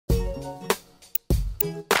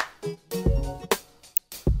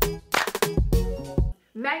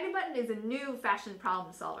MagneButton is a new fashion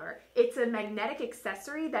problem solver. It's a magnetic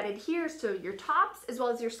accessory that adheres to your tops as well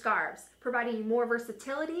as your scarves, providing you more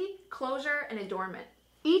versatility, closure, and adornment.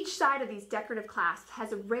 Each side of these decorative clasps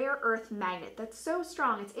has a rare earth magnet that's so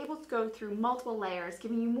strong it's able to go through multiple layers,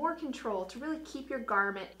 giving you more control to really keep your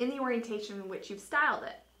garment in the orientation in which you've styled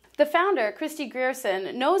it. The founder, Christy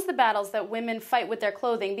Grierson, knows the battles that women fight with their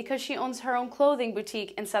clothing because she owns her own clothing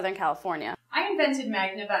boutique in Southern California. I invented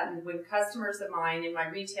MagneButton when customers of mine in my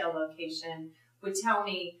retail location would tell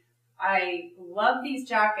me, I love these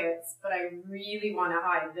jackets, but I really want to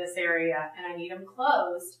hide this area and I need them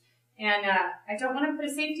closed. And I don't want to put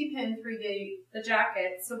a safety pin through the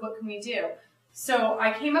jacket, so what can we do? So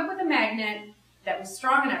I came up with a magnet that was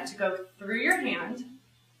strong enough to go through your hand,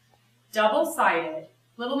 double-sided,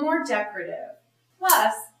 a little more decorative.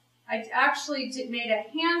 Plus, I actually made a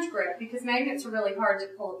hand grip because magnets are really hard to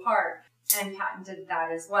pull apart and patented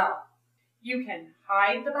that as well. You can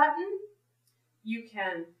hide the button, you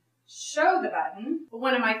can show the button, but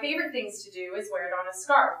one of my favorite things to do is wear it on a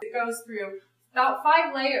scarf. It goes through about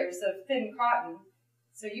 5 layers of thin cotton,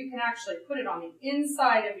 so you can actually put it on the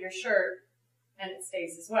inside of your shirt and it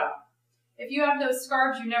stays as well. If you have those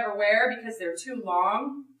scarves you never wear because they're too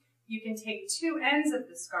long, you can take 2 ends of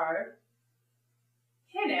the scarf,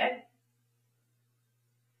 pin it,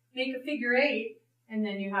 make a figure 8, and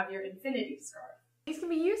then you have your infinity scarf. These can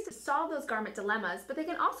be used to solve those garment dilemmas, but they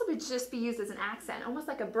can also just be used as an accent, almost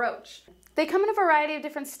like a brooch. They come in a variety of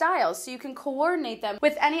different styles, so you can coordinate them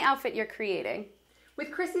with any outfit you're creating.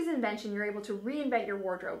 With Christy's invention, you're able to reinvent your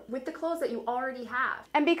wardrobe with the clothes that you already have.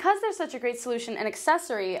 And because they're such a great solution and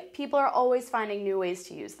accessory, people are always finding new ways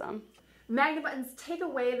to use them. MagneButtons take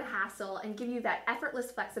away the hassle and give you that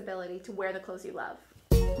effortless flexibility to wear the clothes you love.